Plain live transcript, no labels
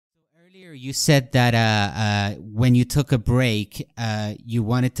Earlier, you said that when you took a break, you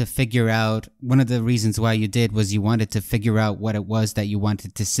wanted to figure out, one of the reasons why you did was you wanted to figure out what it was that you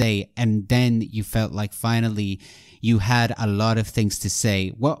wanted to say. And then you felt like finally you had a lot of things to say.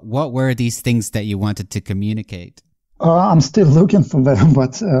 What were these things that you wanted to communicate? I'm still looking for them,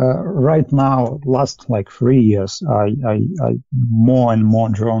 but right now, last like 3 years, I more and more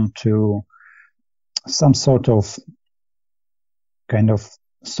drawn to some sort of kind of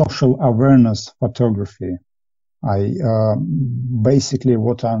social awareness photography. I basically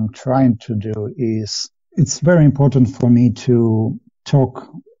what I'm trying to do is it's very important for me to talk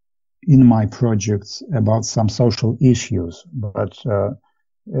in my projects about some social issues, but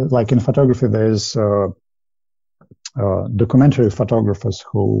like in photography, there's documentary photographers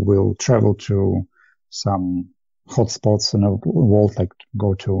who will travel to some hotspots in the world, like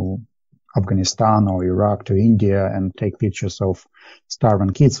go to Afghanistan or Iraq to India and take pictures of starving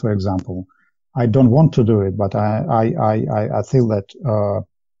kids, for example. I don't want to do it, but I feel that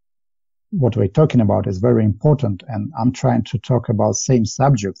what we're talking about is very important, and I'm trying to talk about same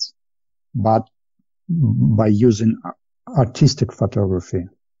subjects, but by using artistic photography.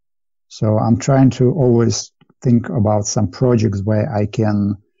 So I'm trying to always think about some projects where I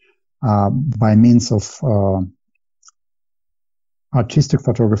can, by means of artistic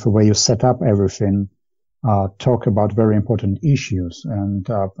photography, where you set up everything, talk about very important issues. And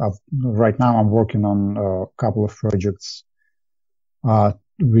right now I'm working on a couple of projects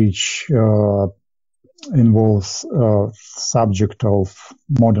which involves subject of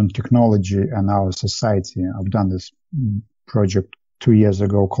modern technology and our society. I've done this project 2 years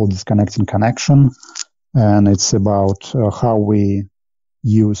ago called Disconnecting Connection, and it's about how we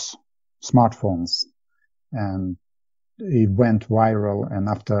use smartphones. And it went viral, and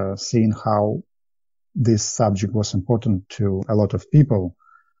after seeing how this subject was important to a lot of people,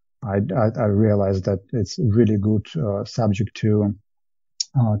 I realized that it's a really good subject to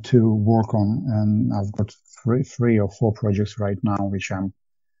work on. And I've got three or four projects right now which I'm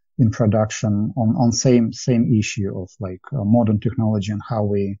in production on same issue of like modern technology and how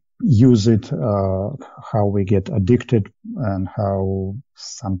we use it, how we get addicted, and how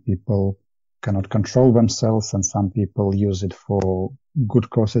some people cannot control themselves, and some people use it for good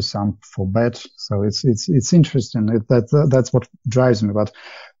causes, some for bad. So it's interesting. That's what drives me. But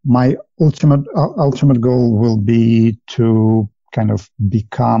my ultimate goal will be to kind of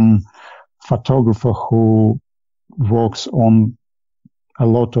become photographer who works on a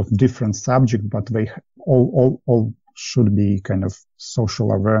lot of different subjects, but they all should be kind of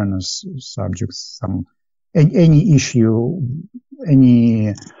social awareness subjects. Any issue,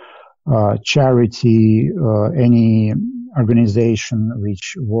 any charity, any organization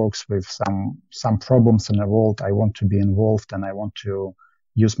which works with some problems in the world, I want to be involved, and I want to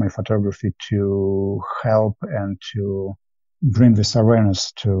use my photography to help and to bring this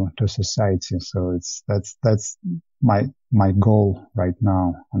awareness to society. So that's my goal right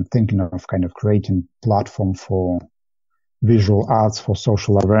now. I'm thinking of kind of creating platform for visual arts for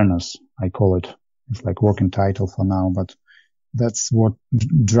social awareness. I call it. It's like working title for now, but that's what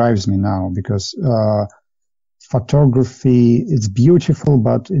drives me now, because photography is beautiful,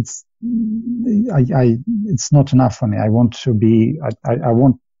 but it's not enough for me. I want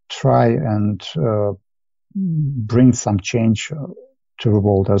to try and bring some change to the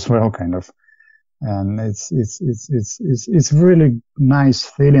world as well, kind of. And it's really nice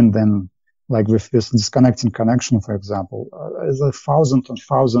feeling then, like with this Disconnecting Connection, for example. There's 1,000 and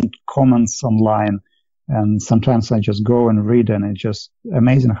 1,000 comments online, and sometimes I just go and read, and it's just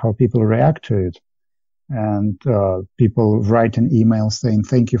amazing how people react to it. And people write an email saying,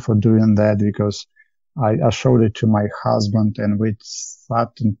 thank you for doing that, because I showed it to my husband, and we sat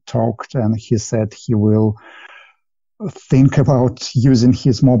and talked, and he said he will think about using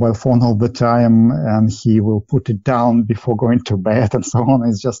his mobile phone all the time, and he will put it down before going to bed, and so on.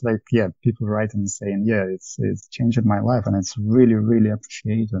 It's just like, yeah, people writing and saying, yeah, it's changed my life, and it's really, really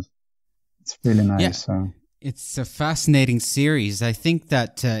appreciated. It's really nice. Yeah. It's a fascinating series. I think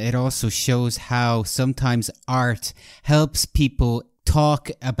that it also shows how sometimes art helps people talk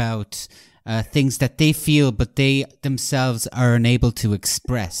about things that they feel, but they themselves are unable to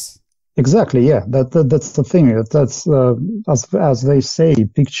express. Exactly. Yeah. That's the thing. That's as they say,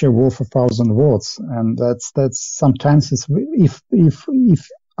 picture worth 1,000 words, and that's sometimes it's if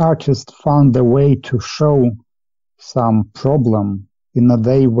artists found a way to show some problem in a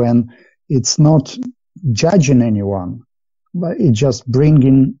way when it's not judging anyone, but it's just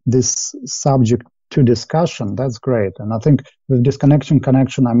bringing this subject to discussion. That's great. And I think with Disconnection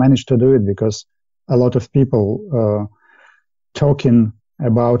Connection, I managed to do it because a lot of people talking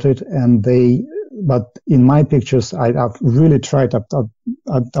about it, and but in my pictures, I've really tried.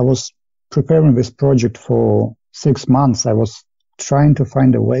 I was preparing this project for 6 months. I was trying to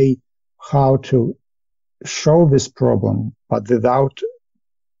find a way how to show this problem, but without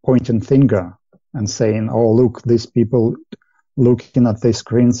pointing finger and saying, "Oh, look, these people looking at their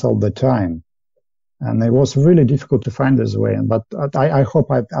screens all the time." And it was really difficult to find this way. But I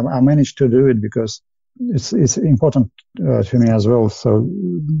hope I managed to do it, because it's important to me as well. So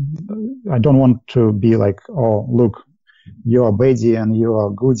I don't want to be like, "Oh, look, you are baddie and you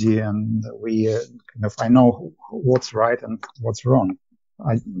are goodie, and we I know what's right and what's wrong."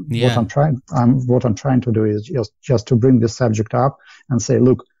 What I'm trying to do is just to bring this subject up and say,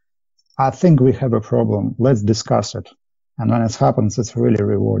 "Look, I think we have a problem. Let's discuss it." And when it happens, it's really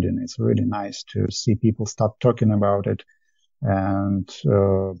rewarding. It's really nice to see people start talking about it. And